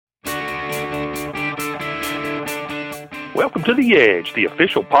Welcome to The Edge, the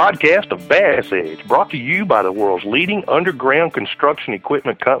official podcast of Bass Edge, brought to you by the world's leading underground construction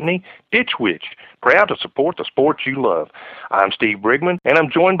equipment company, Ditch Witch, proud to support the sports you love. I'm Steve Brigman, and I'm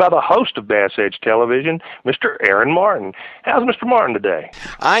joined by the host of Bass Edge Television, Mr. Aaron Martin. How's Mr. Martin today?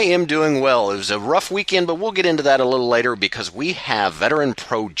 I am doing well. It was a rough weekend, but we'll get into that a little later because we have veteran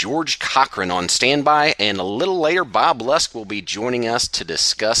pro George Cochran on standby, and a little later, Bob Lusk will be joining us to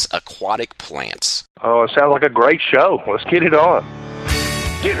discuss aquatic plants. Oh, it sounds like a great show. Let's get it on.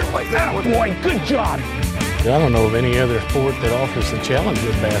 Get her like that, boy. Good job. I don't know of any other sport that offers the challenge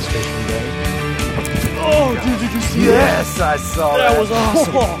of bass fishing day. Oh, dude, did you see that? Yes, I saw that. That was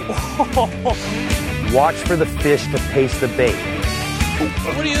awesome. Watch for the fish to pace the bait.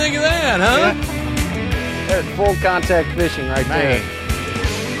 What do you think of that, huh? Yeah. There's full contact fishing right there.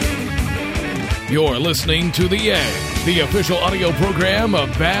 You're listening to The Edge, the official audio program of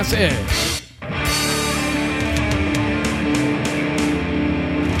Bass Edge.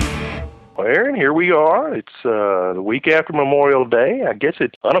 Well, Aaron, here we are. It's the week after Memorial Day. I guess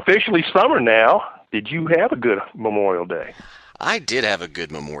it's unofficially summer now. Did you have a good Memorial Day? I did have a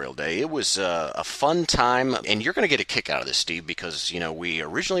good Memorial Day. It was a fun time, and you're going to get a kick out of this, Steve, because, you know, we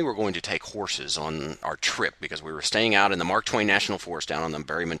originally were going to take horses on our trip because we were staying out in the Mark Twain National Forest down on the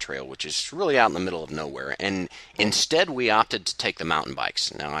Berryman Trail, which is really out in the middle of nowhere, and instead we opted to take the mountain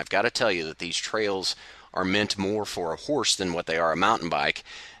bikes. Now, I've got to tell you that these trails are meant more for a horse than what they are a mountain bike,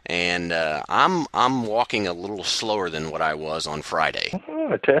 and I'm walking a little slower than what I was on Friday.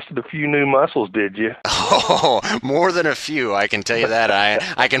 I tested a few new muscles, did you? Oh, more than a few, I can tell you that.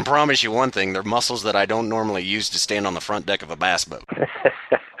 I can promise you one thing. They're muscles that I don't normally use to stand on the front deck of a bass boat.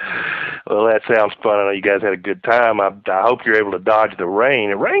 Well, that sounds fun. I know you guys had a good time. I hope you're able to dodge the rain.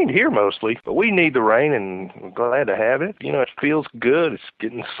 It rained here mostly, but we need the rain, and we're glad to have it. You know, it feels good. It's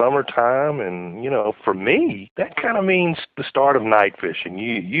getting summertime, and, you know, for me, that kind of means the start of night fishing.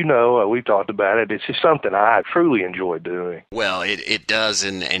 You know, we've talked about it. It's just something I truly enjoy doing. Well, it does,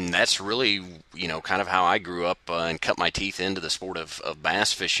 and that's really, you know, kind of how I grew up and cut my teeth into the sport of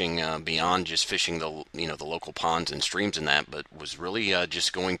bass fishing beyond just fishing the local ponds and streams and that, but was really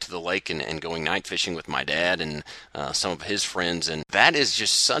just going to the lake and going night fishing with my dad and some of his friends. And that is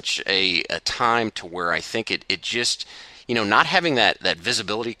just such a time to where I think it just, you know, not having that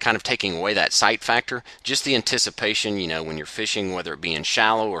visibility, kind of taking away that sight factor, just the anticipation, you know, when you're fishing, whether it be in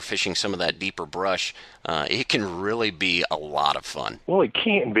shallow or fishing some of that deeper brush, it can really be a lot of fun. Well, it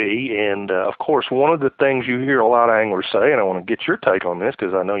can be, and of course, one of the things you hear a lot of anglers say, and I want to get your take on this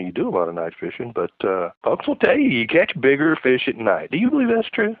because I know you do a lot of night fishing, but folks will tell you catch bigger fish at night. Do you believe that's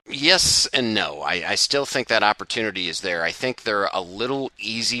true? Yes and no. I still think that opportunity is there. I think they're a little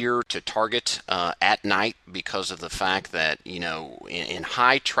easier to target at night because of the fact that, you know, in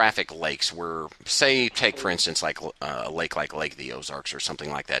high traffic lakes where, say, take for instance like a lake like Lake of the Ozarks or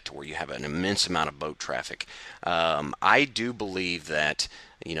something like that, to where you have an immense amount of boat traffic. I do believe that,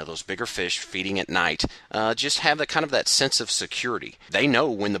 you know, those bigger fish feeding at night just have that sense of security. They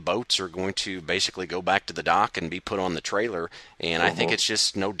know when the boats are going to basically go back to the dock and be put on the trailer, and I think it's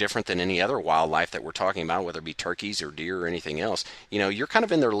just no different than any other wildlife that we're talking about, whether it be turkeys or deer or anything else. You know, you're kind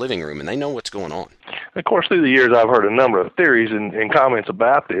of in their living room, and they know what's going on. Of course, through the years, I've heard a number of theories and comments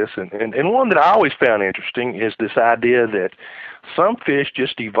about this, and one that I always found interesting is this idea that some fish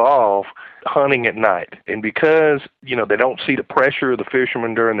just evolve hunting at night, and because, you know, they don't see the pressure of the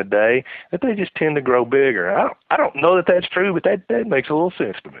fishermen during the day, that they just tend to grow bigger. I don't know that that's true, but that makes a little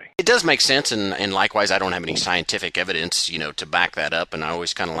sense to me. It does make sense, and likewise, I don't have any scientific evidence, you know, to back that up, and I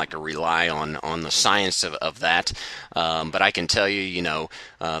always kind of like to rely on the science of that. But I can tell you, you know,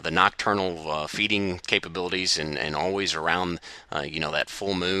 the nocturnal feeding capabilities and always around, you know, that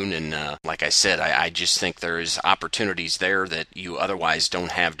full moon, and like I said, I just think there's opportunities there that you otherwise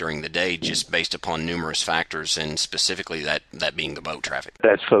don't have during the day, just based upon numerous factors, and specifically that being the boat traffic.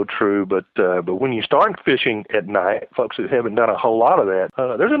 That's so true, but when you start fishing at night, folks who haven't done a whole lot of that,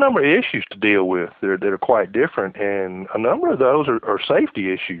 there's a number of issues to deal with that are quite different, and a number of those are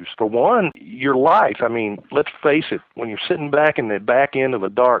safety issues. For one, your lights. I mean, let's face it, when you're sitting back in the back end of a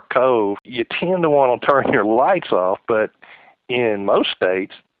dark cove, you tend to want to turn your lights off, but in most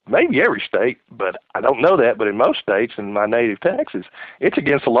states, maybe every state, but I don't know that, but in most states, in my native Texas, it's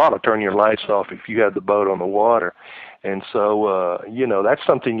against the law to turn your lights off if you have the boat on the water. And so, you know, that's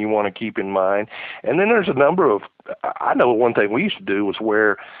something you want to keep in mind. And then there's a number of, I know one thing we used to do was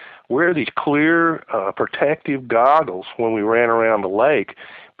wear these clear protective goggles when we ran around the lake,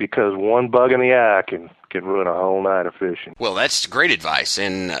 because one bug in the eye can can ruin a whole night of fishing. Well, that's great advice.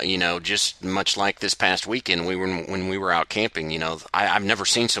 And, just much like this past weekend, when we were out camping, I've never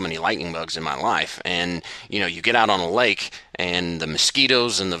seen so many lightning bugs in my life. And, you get out on a lake and the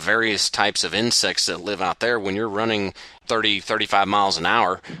mosquitoes and the various types of insects that live out there, when you're running 30, 35 miles an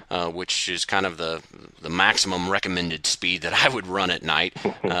hour, which is kind of the maximum recommended speed that I would run at night,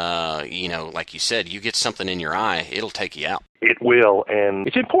 like you said, you get something in your eye, it'll take you out. It will, and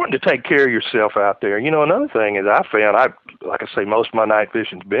it's important to take care of yourself out there. Another thing is I found, like I say, most of my night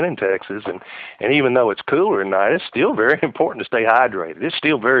fishing's been in Texas, and even though it's cooler at night, it's still very important to stay hydrated. It's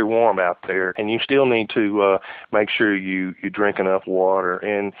still very warm out there, and you still need to make sure you drink enough water.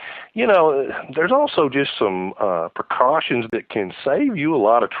 And, there's also just some precautions that can save you a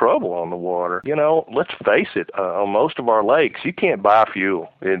lot of trouble on the water. Let's face it, on most of our lakes, you can't buy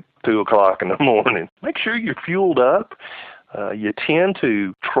fuel at 2 o'clock in the morning. Make sure you're fueled up. You tend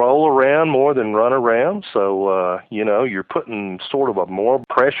to troll around more than run around, so, you're putting sort of a more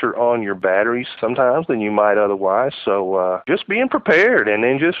pressure on your batteries sometimes than you might otherwise, so just being prepared, and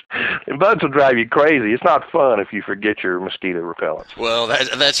then and bugs will drive you crazy. It's not fun if you forget your mosquito repellents. Well,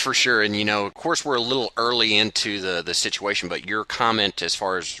 that's for sure, and, of course, we're a little early into the situation, but your comment as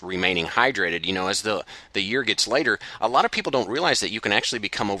far as remaining hydrated, as the year gets later, a lot of people don't realize that you can actually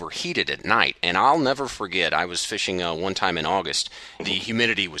become overheated at night, and I'll never forget, I was fishing one time in August. The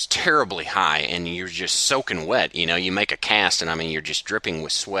humidity was terribly high and you're just soaking wet. You make a cast and you're just dripping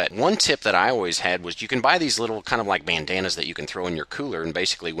with sweat. One tip that I always had was you can buy these little kind of like bandanas that you can throw in your cooler, and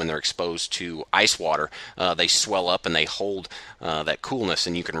basically when they're exposed to ice water, they swell up and they hold that coolness,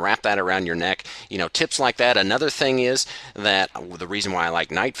 and you can wrap that around your neck. Tips like that. Another thing is that the reason why I like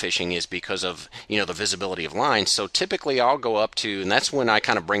night fishing is because of, the visibility of lines. So typically I'll go up to, and that's when I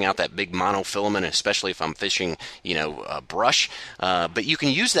kind of bring out that big monofilament, especially if I'm fishing, brush. But you can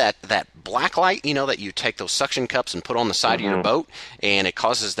use that black light, that you take those suction cups and put on the side of your boat, and it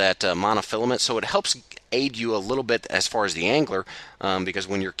causes that monofilament. So it helps aid you a little bit as far as the angler, because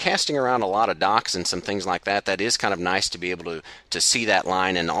when you're casting around a lot of docks and some things like that, that is kind of nice to be able to see that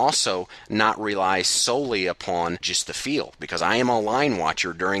line and also not rely solely upon just the feel, because I am a line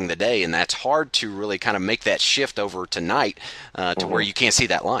watcher during the day, and that's hard to really kind of make that shift over to night to where you can't see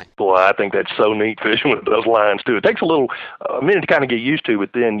that line. Boy, I think that's so neat fishing with those lines too. It takes a minute to kind of get used to,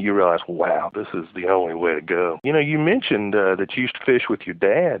 but then you realize, wow, this is the only way to go. You mentioned that you used to fish with your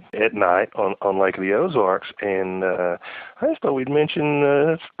dad at night on Lake of the Ozarks, and I just thought we'd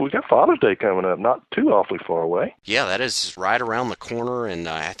mention we got Father's Day coming up, not too awfully far away. Yeah, that is right around the corner, and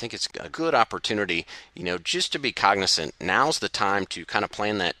I think it's a good opportunity, just to be cognizant. Now's the time to kind of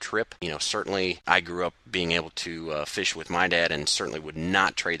plan that trip. Certainly I grew up being able to fish with my dad, and certainly would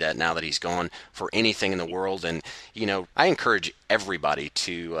not trade that now that he's gone for anything in the world. And, I encourage everybody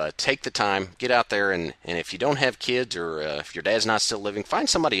to take the time, get out there, and if you don't have kids, or if your dad's not still living, find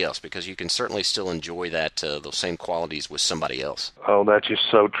somebody else, because you can certainly still enjoy that those same qualities with somebody else. Oh, that's just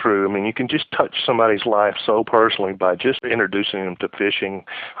so true. You can just touch somebody's life so personally by just introducing them to fishing,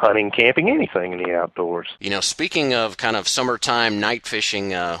 hunting, camping, anything in the outdoors. Speaking of kind of summertime night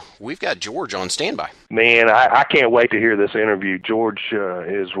fishing, we've got George on standby. Man, I can't wait to hear this interview. George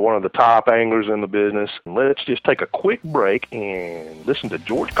is one of the top anglers in the business. Let's just take a quick break and listen to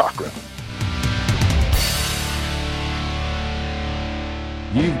George Cochran.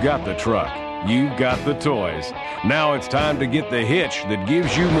 You've got the truck. You've got the toys. Now it's time to get the hitch that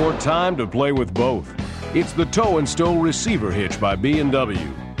gives you more time to play with both. It's the Tow and Stow Receiver Hitch by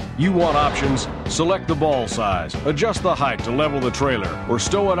B&W. You want options? Select the ball size, adjust the height to level the trailer, or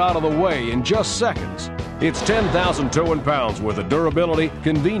stow it out of the way in just seconds. It's 10,000 towing pounds worth of durability,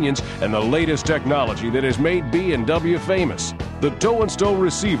 convenience, and the latest technology that has made B&W famous. The Tow and Stow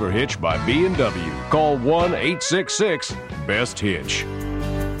Receiver Hitch by B&W. Call 1-866-BEST-HITCH.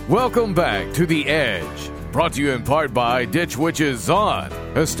 Welcome back to The Edge, brought to you in part by Ditch Witch's Zon,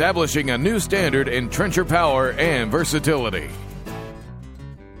 establishing a new standard in trencher power and versatility.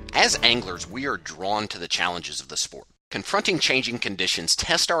 As anglers, we are drawn to the challenges of the sport. Confronting changing conditions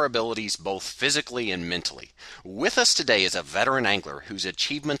test our abilities both physically and mentally. With us today is a veteran angler whose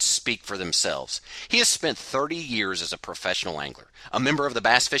achievements speak for themselves. He has spent 30 years as a professional angler, a member of the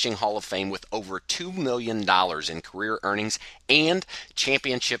Bass Fishing Hall of Fame with over $2 million in career earnings and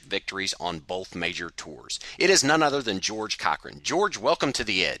championship victories on both major tours. It is none other than George Cochran. George, welcome to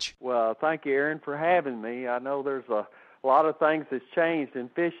The Edge. Well, thank you, Aaron, for having me. I know there's a lot of things that's changed in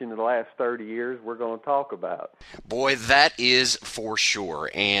fishing in the last 30 years we're going to talk about. Boy, that is for sure.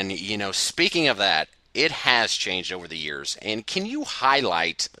 And, speaking of that, it has changed over the years. And can you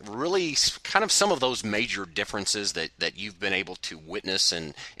highlight really kind of some of those major differences that you've been able to witness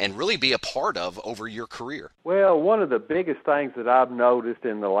and really be a part of over your career? Well, one of the biggest things that I've noticed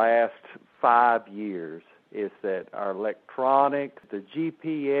in the last 5 years is that our electronics, the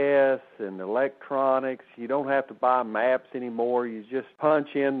GPS and the electronics, you don't have to buy maps anymore. You just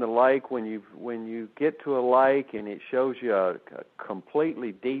punch in the lake when you get to a lake, and it shows you a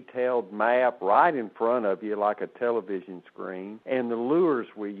completely detailed map right in front of you like a television screen. And the lures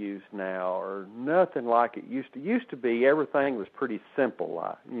we use now are nothing like it used to. Used to be everything was pretty simple,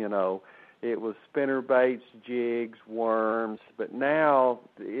 you know. It was spinner baits, jigs, worms, but now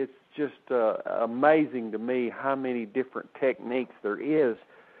it's just amazing to me how many different techniques there is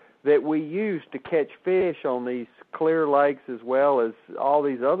that we use to catch fish on these clear lakes as well as all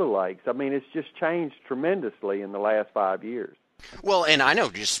these other lakes. I mean, it's just changed tremendously in the last 5 years. Well, and I know,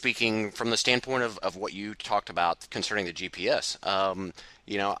 just speaking from the standpoint of what you talked about concerning the GPS,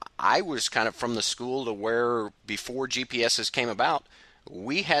 you know, I was kind of from the school to where before GPSs came about,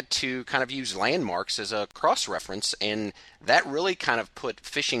 we had to kind of use landmarks as a cross-reference, and that really kind of put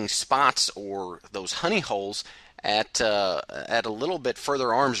fishing spots or those honey holes at a little bit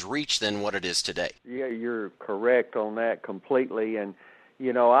further arm's reach than what it is today. Yeah, you're correct on that completely. And,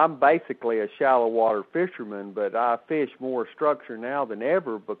 you know, I'm basically a shallow water fisherman, but I fish more structure now than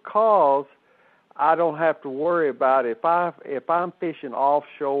ever because I don't have to worry about if I'm fishing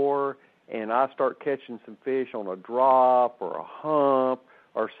offshore and I start catching some fish on a drop or a hump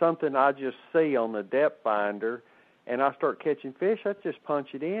or something I just see on the depth finder, and I start catching fish, I just punch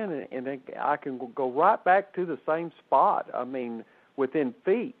it in, and then I can go right back to the same spot, I mean, within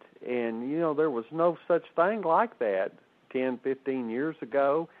feet. And, you know, there was no such thing like that 10, 15 years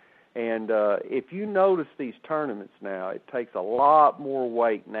ago. And if you notice these tournaments now, it takes a lot more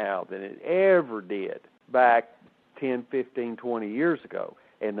weight now than it ever did back 10, 15, 20 years ago.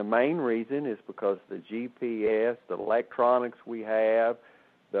 And the main reason is because the GPS, the electronics we have,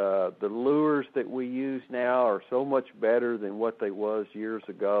 the lures that we use now are so much better than what they was years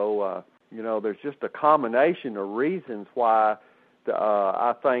ago. You know, there's just a combination of reasons why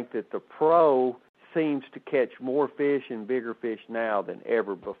I think that the pro seems to catch more fish and bigger fish now than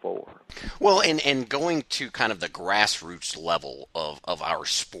ever before. Well, and going to kind of the grassroots level of our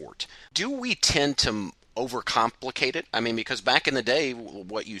sport, do we tend to overcomplicate it? I mean, because back in the day,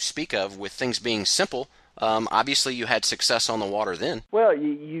 what you speak of with things being simple, obviously you had success on the water then. Well,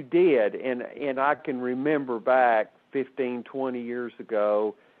 you did, and I can remember back 15, 20 years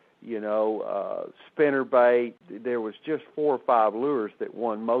ago, you know, spinnerbait, there was just 4 or 5 lures that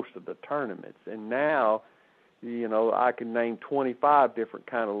won most of the tournaments. And now, you know, I can name 25 different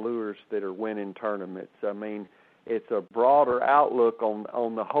kind of lures that are winning tournaments. I mean, it's a broader outlook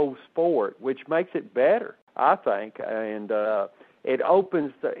on the whole sport, which makes it better, I think. And it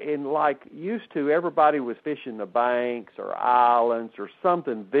opens, like used to, everybody was fishing the banks or islands or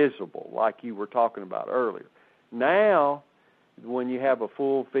something visible, like you were talking about earlier. Now, when you have a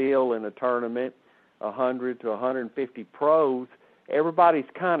full field in a tournament, 100 to 150 pros, everybody's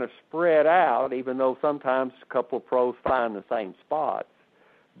kind of spread out, even though sometimes a couple of pros find the same spots.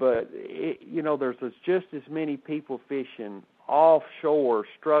 But, you know, there's just as many people fishing offshore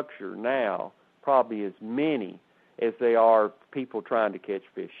structure now, probably as many as they are people trying to catch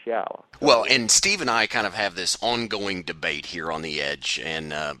fish shallow. Well, and Steve and I kind of have this ongoing debate here on the Edge,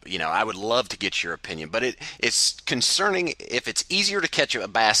 and, you know, I would love to get your opinion, but it's concerning if it's easier to catch a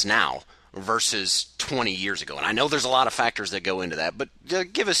bass now versus 20 years ago. And I know there's a lot of factors that go into that, but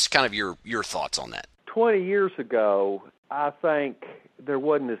give us kind of your thoughts on that. 20 years ago, I think there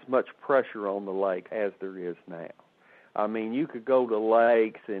wasn't as much pressure on the lake as there is now. I mean, you could go to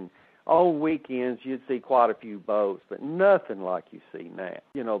lakes and on weekends you'd see quite a few boats, but nothing like you see now.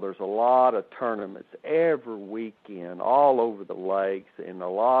 You know, there's a lot of tournaments every weekend all over the lakes, and a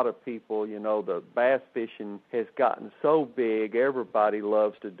lot of people, you know, the bass fishing has gotten so big, everybody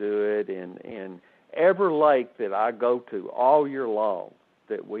loves to do it, and every lake that I go to all year long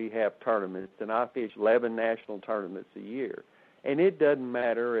that we have tournaments, and I fish 11 national tournaments a year. And it doesn't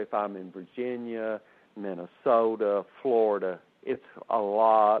matter if I'm in Virginia, Minnesota, Florida, it's a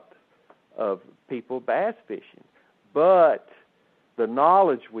lot of people bass fishing. But the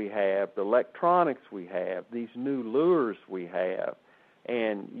knowledge we have, the electronics we have, these new lures we have,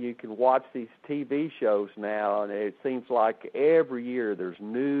 and you can watch these TV shows now, and it seems like every year there's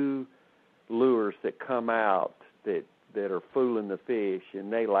new lures that come out that are fooling the fish,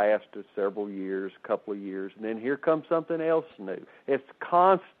 and they last several years, a couple of years, and then here comes something else new. It's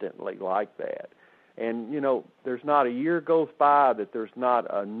constantly like that. And, you know, there's not a year goes by that there's not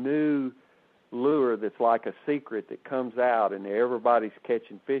a new lure that's like a secret that comes out and everybody's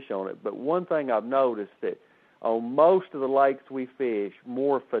catching fish on it. But one thing I've noticed that on most of the lakes we fish,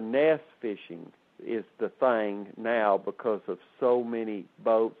 more finesse fishing is the thing now because of so many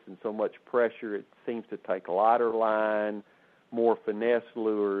boats and so much pressure. It seems to take lighter line, more finesse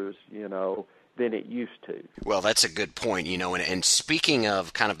lures, than it used to. Well, that's a good point, and speaking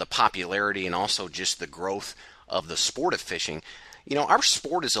of kind of the popularity and also just the growth of the sport of fishing, our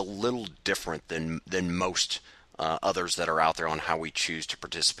sport is a little different than most others that are out there on how we choose to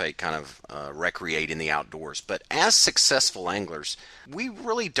participate, kind of recreate in the outdoors. But as successful anglers, we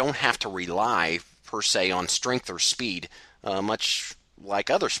really don't have to rely, per se, on strength or speed, much like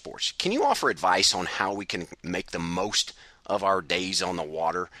other sports. Can you offer advice on how we can make the most of our days on the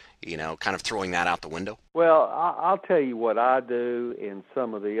water, kind of throwing that out the window? Well, I'll tell you what I do and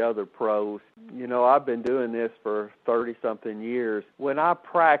some of the other pros. I've been doing this for 30-something years. When I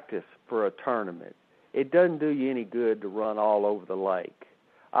practice for a tournament, it doesn't do you any good to run all over the lake.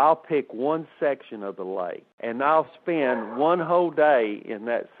 I'll pick one section of the lake, and I'll spend one whole day in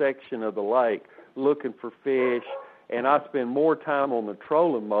that section of the lake looking for fish, and I spend more time on the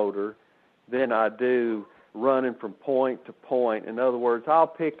trolling motor than I do running from point to point. In other words, I'll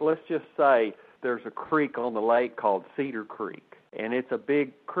pick, let's just say there's a creek on the lake called Cedar Creek, and it's a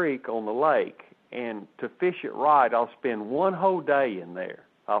big creek on the lake, and to fish it right, I'll spend one whole day in there.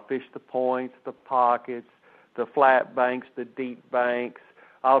 I'll fish the points, the pockets, the flat banks, the deep banks.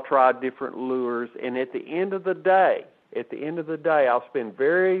 I'll try different lures, and at the end of the day, I'll spend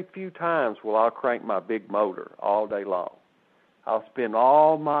very few times will I crank my big motor all day long. I'll spend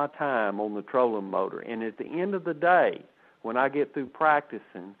all my time on the trolling motor, and at the end of the day, when I get through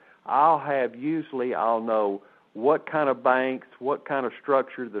practicing, I'll know what kind of banks, what kind of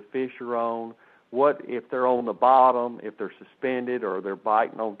structure the fish are on, what if they're on the bottom, if they're suspended or they're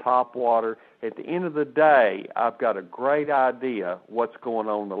biting on top water. At the end of the day, I've got a great idea what's going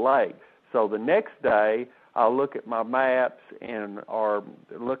on in the lake. So the next day, I'll look at my maps or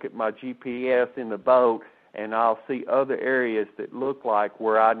look at my GPS in the boat, and I'll see other areas that look like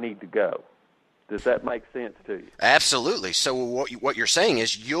where I need to go. Does that make sense to you? Absolutely. So what you're saying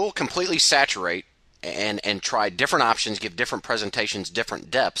is you'll completely saturate and try different options, give different presentations,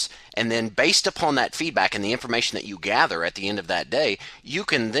 different depths, and then based upon that feedback and the information that you gather at the end of that day, you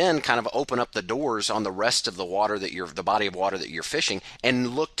can then kind of open up the doors on the rest of the water the body of water that you're fishing,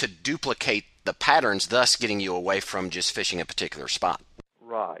 and look to duplicate the patterns, thus getting you away from just fishing a particular spot.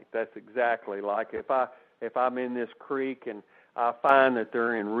 Right. That's exactly like if I'm in this creek and I find that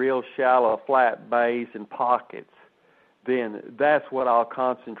they're in real shallow flat bays and pockets, then that's what I'll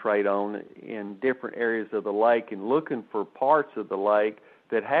concentrate on in different areas of the lake, and looking for parts of the lake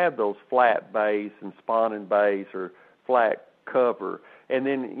that have those flat bays and spawning bays or flat cover. And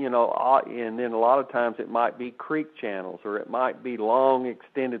then, a lot of times it might be creek channels, or it might be long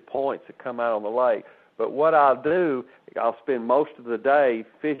extended points that come out on the lake. But what I'll do, I'll spend most of the day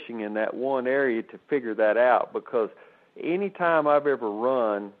fishing in that one area to figure that out, because any time I've ever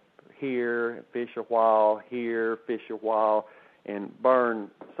run here, fish a while, here, fish a while, and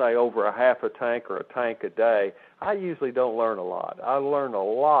burn, say, over a half a tank or a tank a day, I usually don't learn a lot. I learn a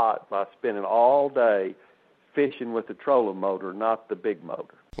lot by spending all day fishing with the trolling motor, not the big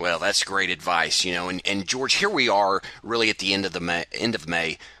motor. Well, that's great advice, and George, here we are really at the end of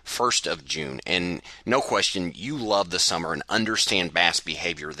May, 1st of June, and no question, you love the summer and understand bass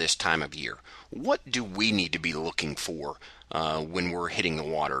behavior this time of year. What do we need to be looking for when we're hitting the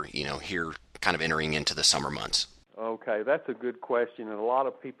water, here kind of entering into the summer months? Okay, that's a good question, and a lot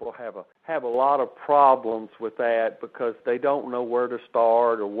of people have a lot of problems with that because they don't know where to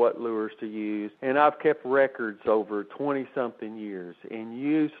start or what lures to use. And I've kept records over 20-something years, and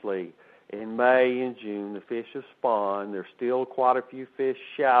usually in May and June the fish have spawned. There's still quite a few fish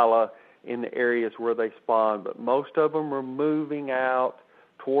shallow in the areas where they spawn, but most of them are moving out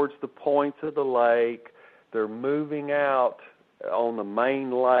towards the points of the lake. They're moving out on the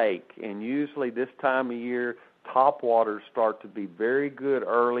main lake, and usually this time of year top waters start to be very good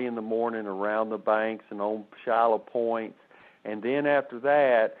early in the morning around the banks and on shallow points. And then after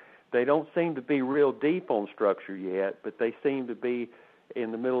that, they don't seem to be real deep on structure yet, but they seem to be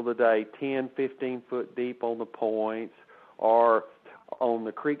in the middle of the day 10, 15 foot deep on the points, or on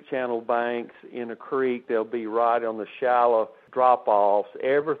the creek channel banks in a creek, they'll be right on the shallow drop-offs.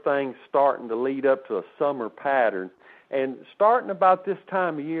 Everything's starting to lead up to a summer pattern. And starting about this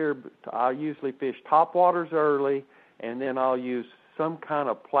time of year, I usually fish topwaters early, and then I'll use some kind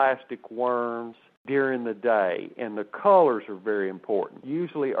of plastic worms during the day. And the colors are very important.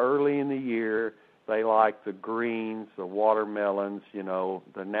 Usually early in the year, They like the greens, the watermelons,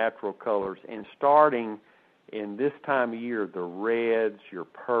 the natural colors. And starting in this time of year, the reds, your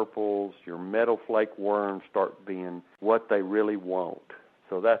purples, your meadow flake worms start being what they really want.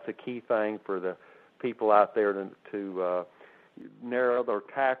 So that's a key thing for the people out there to narrow their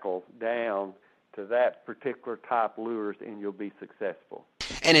tackle down to that particular type lures, and you'll be successful.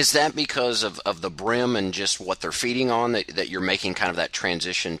 And is that because of the brim and just what they're feeding on that you're making kind of that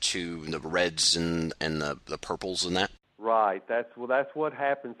transition to the reds and the purples and that? Right. That's what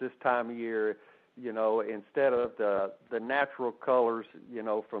happens this time of year. Instead of the natural colors,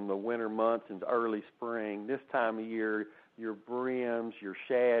 from the winter months and early spring, this time of year, your brims, your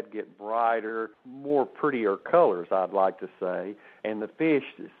shad get brighter, more prettier colors, I'd like to say, and the fish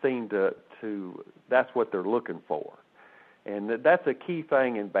seem to that's what they're looking for. And that's a key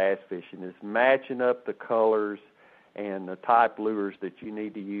thing in bass fishing, is matching up the colors and the type lures that you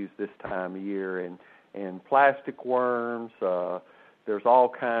need to use this time of year. And plastic worms, there's all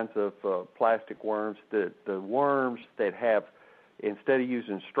kinds of plastic worms. The worms that have, instead of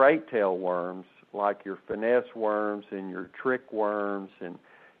using straight tail worms, like your finesse worms and your trick worms, and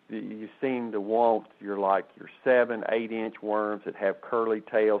you seem to want your 7-8 inch worms that have curly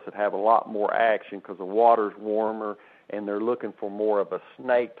tails that have a lot more action because the water's warmer, and they're looking for more of a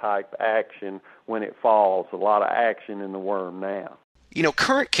snake type action when it falls. A lot of action in the worm now.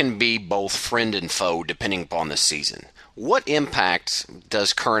 Current can be both friend and foe depending upon the season. What impact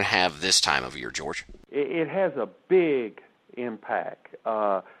does current have this time of year, George? It has a big impact.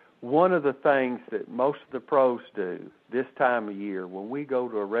 One of the things that most of the pros do this time of year, when we go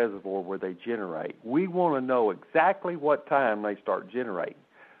to a reservoir where they generate, we want to know exactly what time they start generating,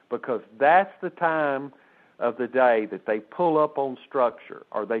 because that's the time of the day that they pull up on structure,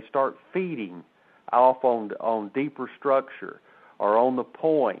 or they start feeding off on deeper structure, or on the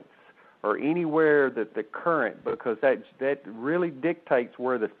points, or anywhere that the current, because that really dictates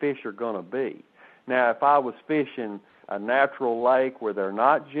where the fish are going to be. Now, if I was fishing a natural lake where they're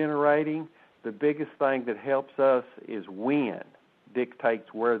not generating, the biggest thing that helps us is wind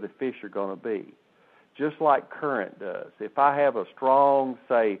dictates where the fish are going to be, just like current does. If I have a strong,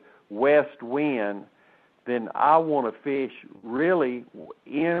 say, west wind, then I want to fish really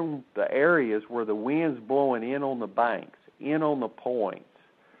in the areas where the wind's blowing in on the banks, in on the points,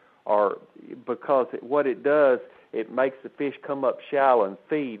 or because what it does, it makes the fish come up shallow and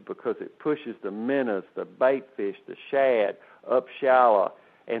feed, because it pushes the minnows, the bait fish, the shad up shallow,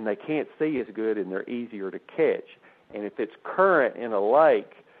 and they can't see as good and they're easier to catch. And if it's current in a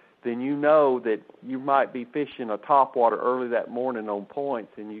lake, then you know that you might be fishing a topwater early that morning on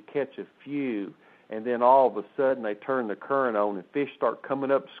points and you catch a few, and then all of a sudden they turn the current on and fish start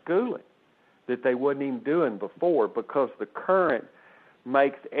coming up schooling that they wasn't even doing before, because the current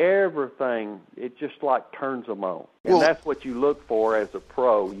makes everything, it just turns them on. And that's what you look for as a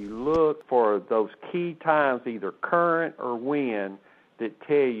pro. You look for those key times, either current or wind, that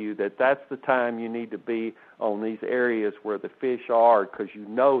tell you that that's the time you need to be on these areas where the fish are, because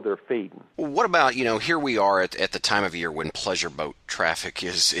they're feeding. Well, what about, here we are at the time of year when pleasure boat traffic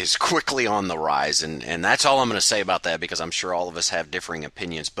is quickly on the rise, and that's all I'm going to say about that, because I'm sure all of us have differing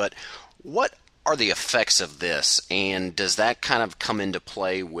opinions. But what are the effects of this, and does that kind of come into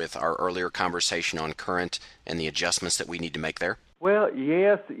play with our earlier conversation on current and the adjustments that we need to make there? Well,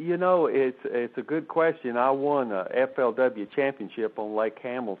 yes, it's a good question. I won a FLW championship on Lake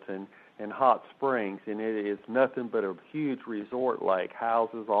Hamilton in Hot Springs, and it is nothing but a huge resort lake,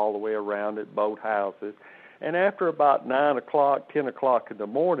 houses all the way around it, boat houses. And after about 9 o'clock, 10 o'clock in the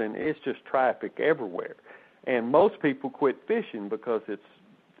morning, it's just traffic everywhere. And most people quit fishing because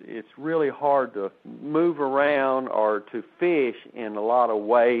it's really hard to move around or to fish in a lot of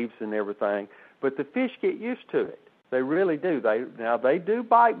waves and everything. But the fish get used to it. They really do. They do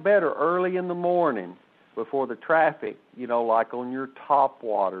bite better early in the morning before the traffic, like on your top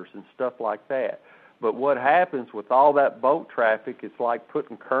waters and stuff like that. But what happens with all that boat traffic, it's like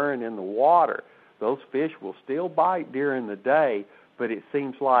putting current in the water. Those fish will still bite during the day, but it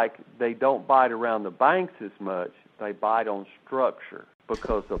seems like they don't bite around the banks as much. They bite on structure,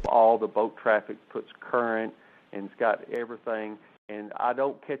 because of all the boat traffic puts current, and it's got everything. And I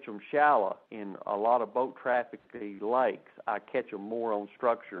don't catch them shallow in a lot of boat traffic lakes. I catch them more on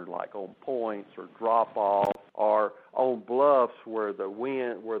structure, like on points or drop-off, or on bluffs where the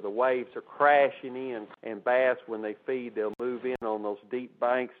waves are crashing in. And bass, when they feed, they'll move in on those deep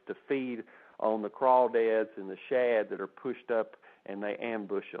banks to feed on the crawdads and the shad that are pushed up, and they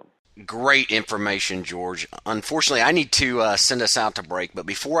ambush them. Great information, George. Unfortunately, I need to send us out to break, but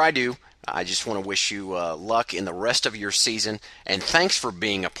before I do, I just want to wish you luck in the rest of your season, and thanks for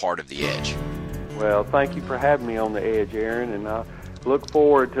being a part of The Edge. Well, thank you for having me on the Edge, Aaron, and I look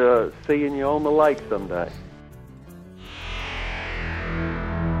forward to seeing you on the lake someday.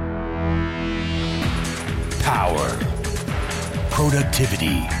 Power,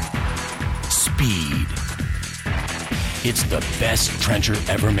 productivity, speed. It's the best trencher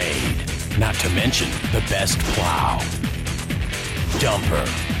ever made, not to mention the best plow, dumper,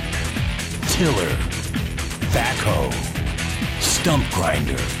 tiller, backhoe, stump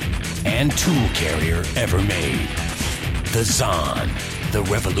grinder, and tool carrier ever made. The Zon, the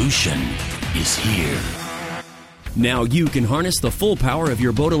revolution, is here. Now you can harness the full power of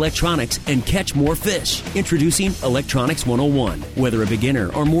your boat electronics and catch more fish. Introducing Electronics 101. Whether a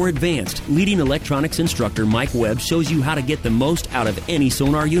beginner or more advanced, leading electronics instructor Mike Webb shows you how to get the most out of any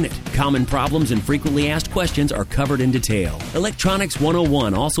sonar unit. Common problems and frequently asked questions are covered in detail. Electronics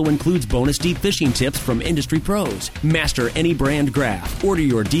 101 also includes bonus deep fishing tips from industry pros. Master any brand graph. Order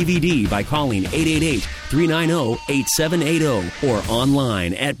your DVD by calling 888-390-8780 or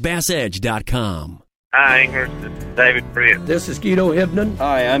online at bassedge.com. Hi, Anglers. This is David Britt. This is Guido Hibden.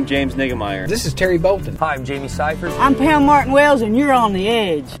 Hi, I'm James Niggemeyer. This is Terry Bolton. Hi, I'm Jamie Seifert. I'm Pam Martin Wells, and you're on the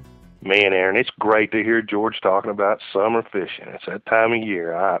Edge. Man, Aaron, it's great to hear George talking about summer fishing. It's that time of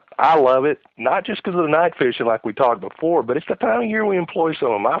year. I love it, not just because of the night fishing like we talked before, but it's the time of year we employ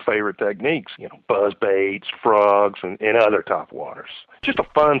some of my favorite techniques, buzz baits, frogs, and other top waters. Just a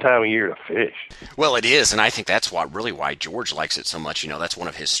fun time of year to fish. Well, it is, and I think that's why George likes it so much. That's one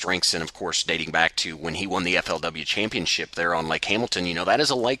of his strengths, and of course, dating back to when he won the FLW championship there on Lake Hamilton, that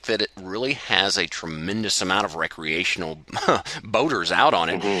is a lake that it really has a tremendous amount of recreational boaters out on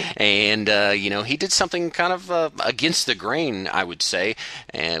it. Mm-hmm. And, he did something kind of against the grain, I would say,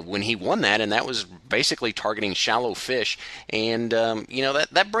 when he won that, and that was basically targeting shallow fish. And,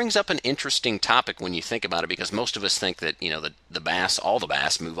 that brings up an interesting topic when you think about it, because most of us think that, all the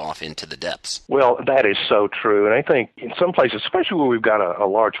bass move off into the depths. Well, that is so true. And I think in some places, especially where we've got a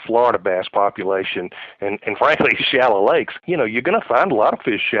large Florida bass population and frankly, shallow lakes, you're going to find a lot of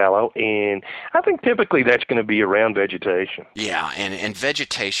fish shallow. And I think typically that's going to be around vegetation. Yeah, and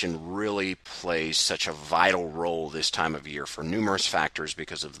vegetation really plays such a vital role this time of year for numerous factors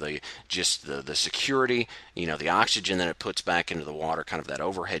because of the security, the oxygen that it puts back into the water, kind of that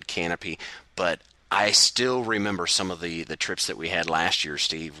overhead canopy. But I still remember some of the trips that we had last year,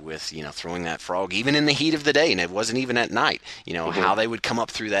 Steve, with, throwing that frog, even in the heat of the day, and it wasn't even at night, mm-hmm. how they would come up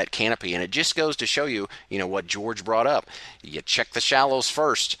through that canopy. And it just goes to show you, what George brought up. You check the shallows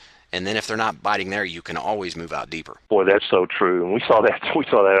first, and then if they're not biting there, you can always move out deeper. Boy, that's so true. And we saw that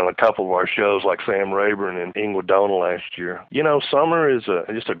on a couple of our shows like Sam Rayburn and Ingrid Dona last year. Summer is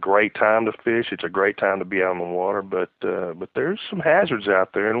just a great time to fish. It's a great time to be out on the water, but there's some hazards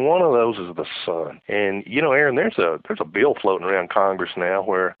out there, and one of those is the sun. And, Aaron, there's a bill floating around Congress now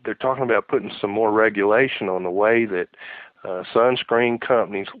where they're talking about putting some more regulation on the way that sunscreen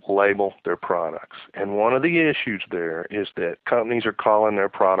companies label their products. And one of the issues there is that companies are calling their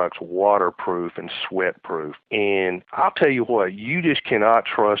products waterproof and sweatproof. And I'll tell you what, you just cannot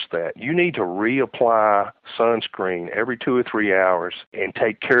trust that. You need to reapply sunscreen every 2 or 3 hours and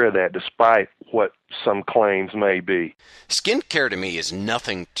take care of that despite what some claims may be. Skincare to me is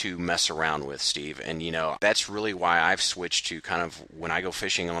nothing to mess around with, Steve. And, that's really why I've switched to kind of when I go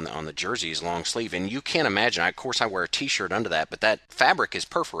fishing on the jerseys, long sleeve. And you can't imagine, of course I wear a T-shirt under that, but that fabric is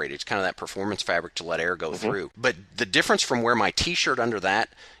perforated. It's kind of that performance fabric to let air go mm-hmm. through. But the difference from where my T-shirt under that,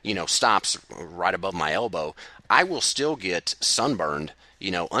 stops right above my elbow, I will still get sunburned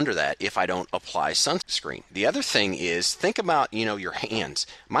under that if I don't apply sunscreen. The other thing is, think about, your hands.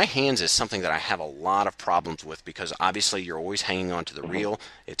 My hands is something that I have a lot of problems with because obviously you're always hanging onto the reel.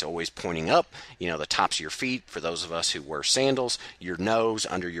 It's always pointing up, the tops of your feet for those of us who wear sandals, your nose,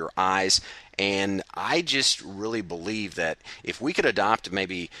 under your eyes. And I just really believe that if we could adopt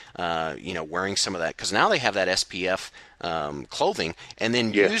maybe, wearing some of that, because now they have that SPF clothing, and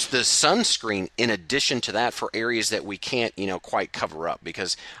then use the sunscreen in addition to that for areas that we can't, quite cover up.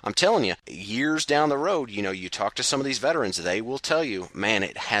 Because I'm telling you, years down the road, you talk to some of these veterans, they will tell you, man,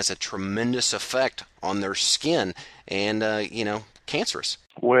 it has a tremendous effect on their skin and, cancerous.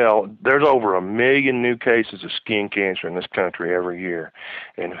 Well, there's over 1 million new cases of skin cancer in this country every year.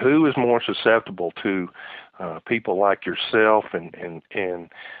 And who is more susceptible to people like yourself and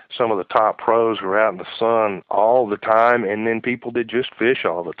some of the top pros who are out in the sun all the time, and then people that just fish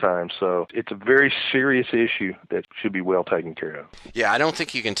all the time. So it's a very serious issue that should be well taken care of. Yeah, I don't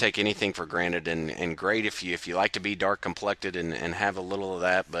think you can take anything for granted, and great if you like to be dark complected and have a little of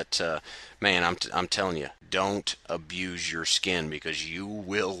that, but man, I'm telling you, don't abuse your skin because you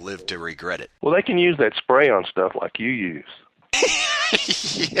will live to regret it. Well, they can use that spray-on stuff like you use.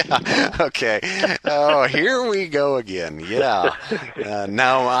 Yeah. Okay. Oh, here we go again. Yeah.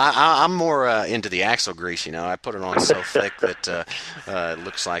 No, I'm more into the axle grease. I put it on so thick that it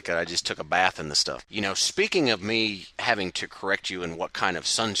looks like I just took a bath in the stuff. Speaking of me having to correct you in what kind of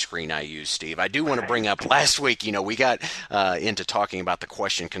sunscreen I use, Steve, I do want to bring up last week. We got into talking about the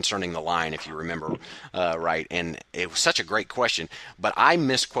question concerning the line, if you remember, right? And it was such a great question, but I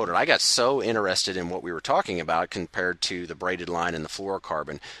misquoted. I got so interested in what we were talking about compared to the braided line and the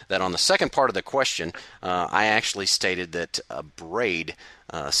fluorocarbon that on the second part of the question, I actually stated that a braid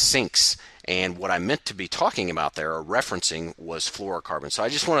sinks, and what I meant to be talking about there or referencing was fluorocarbon. So I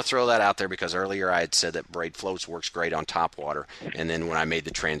just want to throw that out there because earlier I had said that braid floats works great on top water, and then when I made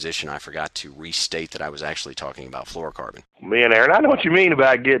the transition, I forgot to restate that I was actually talking about fluorocarbon. Man, Aaron, I know what you mean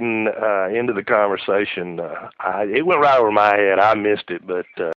about getting into the conversation. It went right over my head. I missed it, but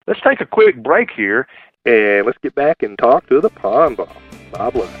let's take a quick break here, and let's get back and talk to the Pond Bob,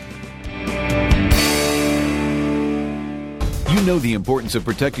 Bob Lusk. You know the importance of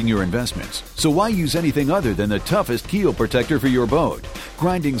protecting your investments, so why use anything other than the toughest keel protector for your boat?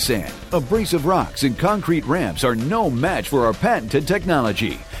 Grinding sand, abrasive rocks, and concrete ramps are no match for our patented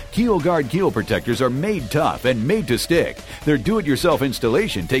technology. Keel Guard keel protectors are made tough and made to stick. Their do-it-yourself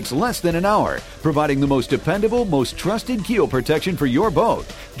installation takes less than an hour, providing the most dependable, most trusted keel protection for your boat,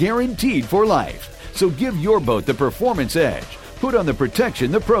 guaranteed for life. So give your boat the performance edge. Put on the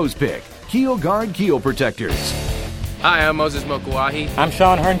protection the pros pick. Keel Guard keel protectors. Hi, I'm Moses Mokuahi. I'm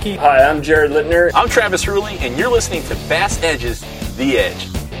Sean Hernke. Hi, I'm Jared Littner. I'm Travis Ruley, and you're listening to Bass Edge's The Edge.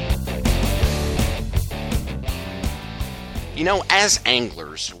 As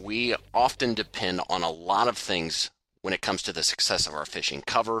anglers, we often depend on a lot of things when it comes to the success of our fishing.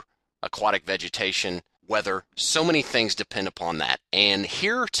 Cover, aquatic vegetation, weather, so many things depend upon that. And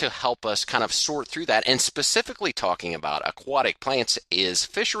here to help us kind of sort through that, and specifically talking about aquatic plants, is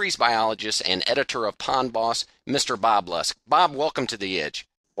fisheries biologist and editor of Pond Boss, Mr. Bob Lusk. Bob, welcome to The Edge.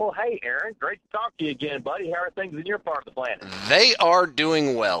 Well, hey, Aaron, great to talk to you again, buddy. How are things in your part of the planet? They are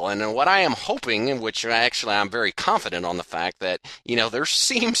doing well, and what I am hoping, in which actually I'm very confident on the fact that, there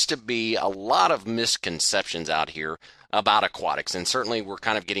seems to be a lot of misconceptions out here about aquatics, and certainly we're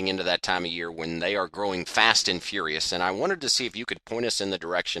kind of getting into that time of year when they are growing fast and furious, and I wanted to see if you could point us in the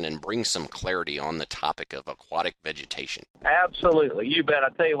direction and bring some clarity on the topic of aquatic vegetation. Absolutely. You bet. I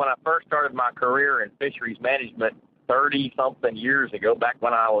tell you, when I first started my career in fisheries management 30-something years ago, back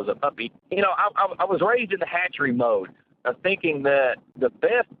when I was a puppy, I was raised in the hatchery mode, thinking that the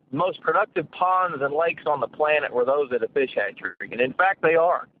best, most productive ponds and lakes on the planet were those at a fish hatchery, and in fact they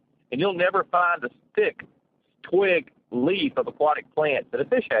are. And you'll never find a stick, twig, leaf of aquatic plants at a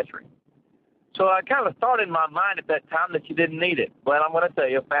fish hatchery. So I kind of thought in my mind at that time that you didn't need it. But I'm going to tell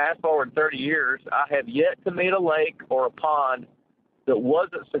you, fast forward 30 years, I have yet to meet a lake or a pond that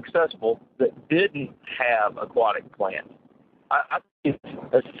wasn't successful that didn't have aquatic plants. I think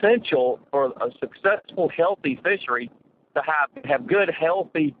it's essential for a successful, healthy fishery to have good,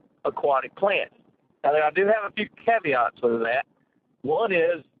 healthy aquatic plants. Now, I do have a few caveats with that. One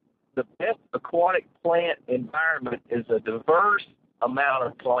is the best aquatic plant environment is a diverse amount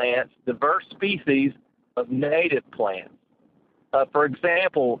of plants, diverse species of native plants. For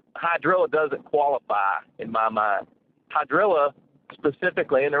example, hydrilla doesn't qualify in my mind. Hydrilla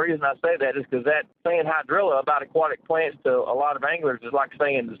specifically, and the reason I say that is because that saying hydrilla about aquatic plants to a lot of anglers is like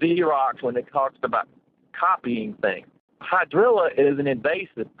saying Xerox when it talks about copying things. Hydrilla is an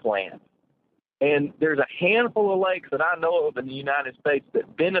invasive plant. And there's a handful of lakes that I know of in the United States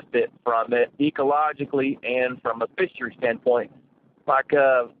that benefit from it ecologically and from a fishery standpoint. Like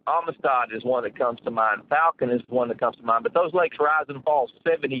Amistad is one that comes to mind. Falcon is one that comes to mind. But those lakes rise and fall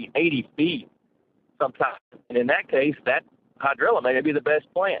 70, 80 feet sometimes. And in that case, that hydrilla may be the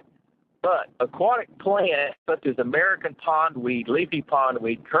best plant. But aquatic plants such as American pondweed, leafy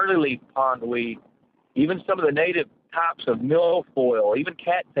pondweed, curly-leaf pondweed, even some of the native types of milfoil, even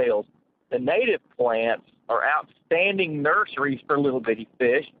cattails, the native plants are outstanding nurseries for little bitty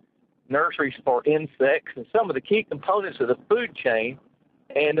fish, nurseries for insects, and some of the key components of the food chain.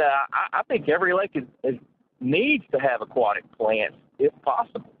 And I think every lake needs to have aquatic plants if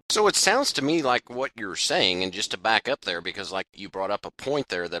possible. So it sounds to me like what you're saying, and just to back up there, because like you brought up a point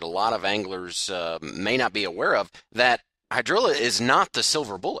there that a lot of anglers may not be aware of, that hydrilla is not the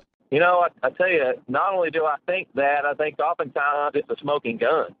silver bullet. I tell you, not only do I think that, I think oftentimes it's a smoking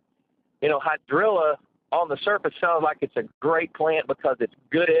gun. Hydrilla on the surface sounds like it's a great plant because it's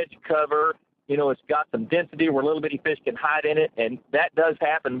good edge cover. It's got some density where little bitty fish can hide in it, and that does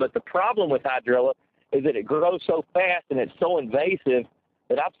happen. But the problem with hydrilla is that it grows so fast and it's so invasive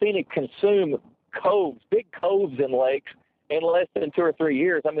that I've seen it consume coves, big coves in lakes, in less than 2 or 3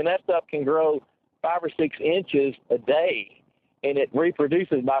 years. I mean, that stuff can grow 5 or 6 inches a day, and it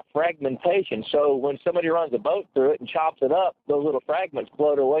reproduces by fragmentation. So when somebody runs a boat through it and chops it up, those little fragments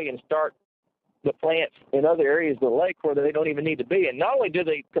float away and start the plants in other areas of the lake where they don't even need to be. And not only do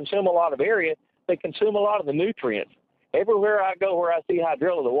they consume a lot of area, they consume a lot of the nutrients. Everywhere I go where I see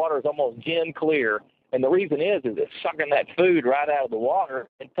hydrilla, the water is almost gin clear. And the reason is it's sucking that food right out of the water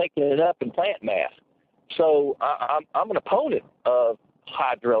and taking it up in plant mass. So I'm an opponent of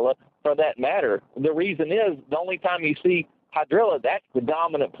hydrilla for that matter. The reason is the only time you see hydrilla, that's the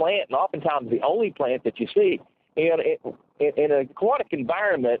dominant plant and oftentimes the only plant that you see. And in an aquatic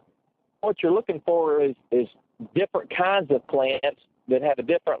environment, what you're looking for is different kinds of plants that have a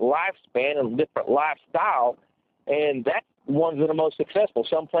different lifespan and a different lifestyle, and that's ones that are most successful.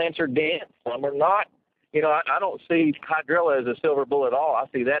 Some plants are dense, some are not. You know, I don't see hydrilla as a silver bullet at all. I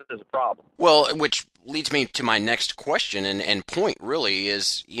see that as a problem. Well, which leads me to my next question and point really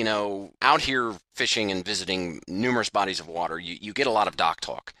is, you know, out here fishing and visiting numerous bodies of water, you get a lot of dock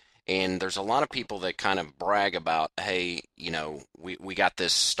talk. And there's a lot of people that kind of brag about, hey, you know, we got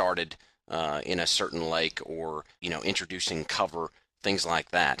this started in a certain lake or, you know, introducing cover, things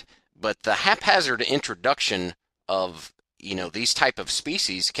like that. But the haphazard introduction of, you know, these type of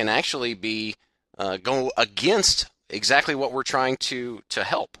species can actually be go against exactly what we're trying to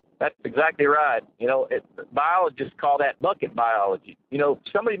help. That's exactly right. You know, biologists call that bucket biology. You know,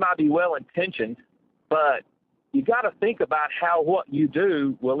 somebody might be well-intentioned, but you got to think about how what you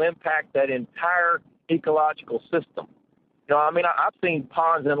do will impact that entire ecological system. You know, I mean, I've seen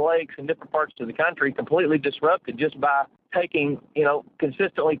ponds and lakes in different parts of the country completely disrupted just by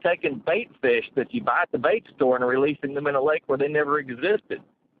consistently taking bait fish that you buy at the bait store and releasing them in a lake where they never existed.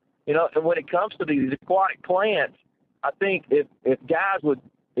 You know, and when it comes to these aquatic plants, I think if guys would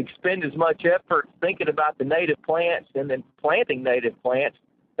expend as much effort thinking about the native plants and then planting native plants,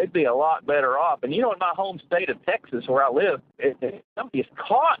 they'd be a lot better off. And, you know, in my home state of Texas where I live, if somebody is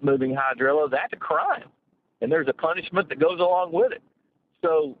caught moving hydrilla, that's a crime. And there's a punishment that goes along with it.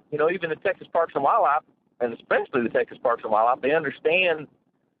 So, you know, even the Texas Parks and Wildlife, and especially the Texas Parks and Wildlife, they understand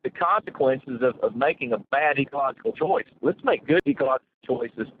the consequences of making a bad ecological choice. Let's make good ecological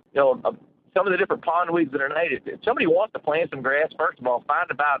choices. You know, some of the different pondweeds that are native. If somebody wants to plant some grass, first of all, find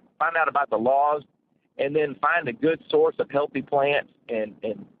out about the laws, and then find a good source of healthy plants and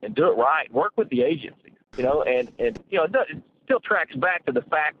do it right. Work with the agencies, you know, and you know, it still tracks back to the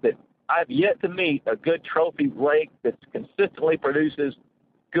fact that I've yet to meet a good trophy lake that consistently produces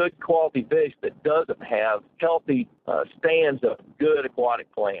good quality fish that doesn't have healthy stands of good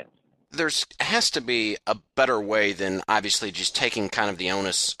aquatic plants. There has to be a better way than obviously just taking kind of the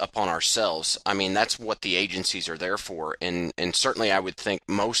onus upon ourselves. I mean, that's what the agencies are there for. And certainly I would think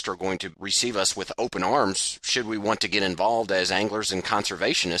most are going to receive us with open arms should we want to get involved as anglers and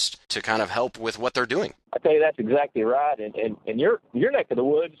conservationists to kind of help with what they're doing. I tell you, that's exactly right. And your neck of the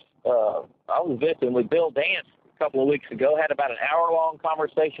woods, I was visiting with Bill Dance a couple of weeks ago, had about an hour-long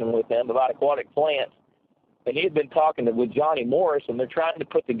conversation with him about aquatic plants. And he had been talking with Johnny Morris, and they're trying to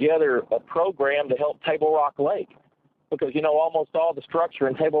put together a program to help Table Rock Lake. Because, you know, almost all the structure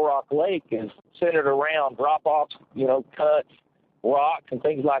in Table Rock Lake is centered around drop-offs, you know, cuts, rocks, and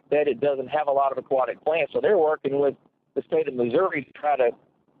things like that. It doesn't have a lot of aquatic plants. So they're working with the state of Missouri to try to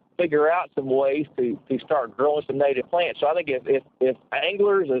figure out some ways to start growing some native plants. So I think if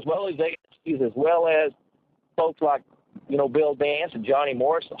anglers, as well as agencies, as well as folks like, you know, Bill Dance and Johnny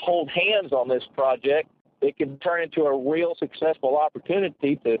Morris hold hands on this project, it can turn into a real successful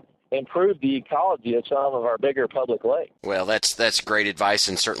opportunity to improve the ecology of some of our bigger public lakes. Well, that's great advice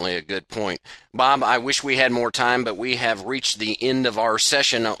and certainly a good point. Bob, I wish we had more time, but we have reached the end of our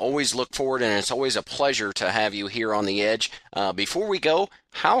session. I always look forward, and it's always a pleasure to have you here on The Edge. Before we go,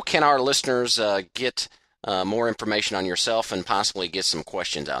 how can our listeners get more information on yourself and possibly get some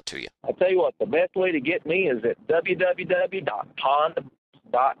questions out to you? I tell you what, the best way to get me is at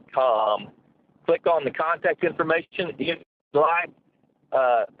www.pondboss.com. Click on the contact information if you like.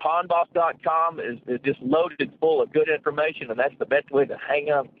 Pondboss.com is just loaded full of good information, and that's the best way to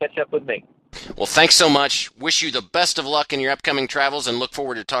catch up with me. Well, thanks so much. Wish you the best of luck in your upcoming travels and look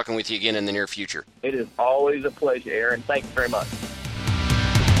forward to talking with you again in the near future. It is always a pleasure, Aaron. Thanks very much.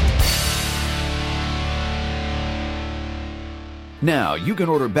 Now you can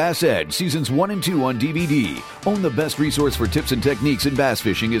order Bass Edge Seasons 1 and 2 on DVD. Own the best resource for tips and techniques in bass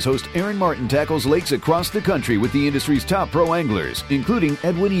fishing as host Aaron Martin tackles lakes across the country with the industry's top pro anglers, including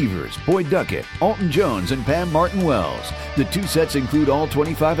Edwin Evers, Boyd Duckett, Alton Jones, and Pam Martin Wells. The 2 sets include all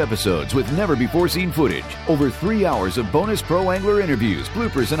 25 episodes with never-before-seen footage, over 3 hours of bonus pro angler interviews,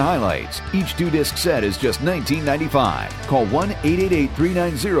 bloopers, and highlights. Each 2-disc set is just $19.95. Call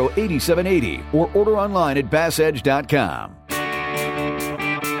 1-888-390-8780 or order online at bassedge.com.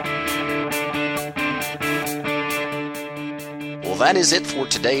 Well, that is it for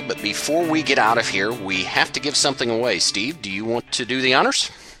today, but before we get out of here, we have to give something away. Steve, do you want to do the honors?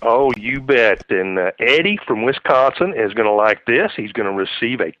 Oh, you bet. And Eddie from Wisconsin is going to like this. He's going to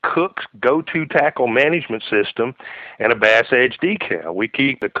receive a Cook's Go-To Tackle Management System and a Bass Edge decal. We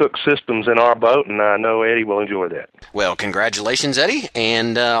keep the Cook systems in our boat, and I know Eddie will enjoy that. Well, congratulations, Eddie.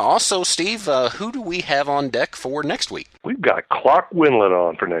 And also, Steve, who do we have on deck for next week? We've got Clark Winlet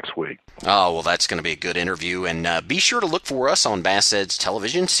on for next week. Oh, well, that's going to be a good interview. And be sure to look for us on Bass Edge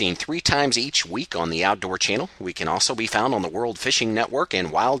Television, seen 3 times each week on the Outdoor Channel. We can also be found on the World Fishing Network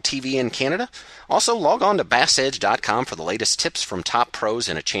and Wild TV in Canada. Also, log on to bassedge.com for the latest tips from top pros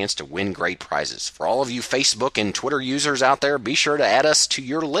and a chance to win great prizes. For all of you Facebook and Twitter users out there, be sure to add us to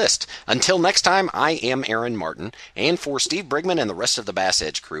your list. Until next time, I am Aaron Martin, and for Steve Brigman and the rest of the Bass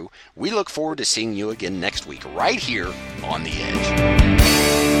Edge crew, we look forward to seeing you again next week, right here on The Edge.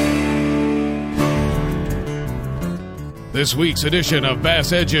 This week's edition of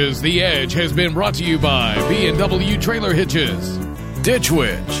Bass Edge's The Edge has been brought to you by B&W Trailer Hitches, Ditch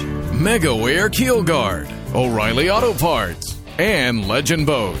Witch, Mega Wear Keel Guard, O'Reilly Auto Parts, and Legend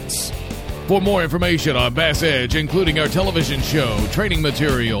Boats. For more information on Bass Edge, including our television show, training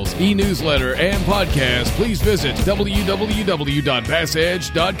materials, e-newsletter, and podcast, please visit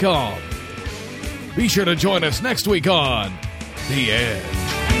www.bassedge.com. Be sure to join us next week on The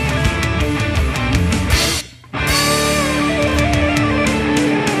Edge.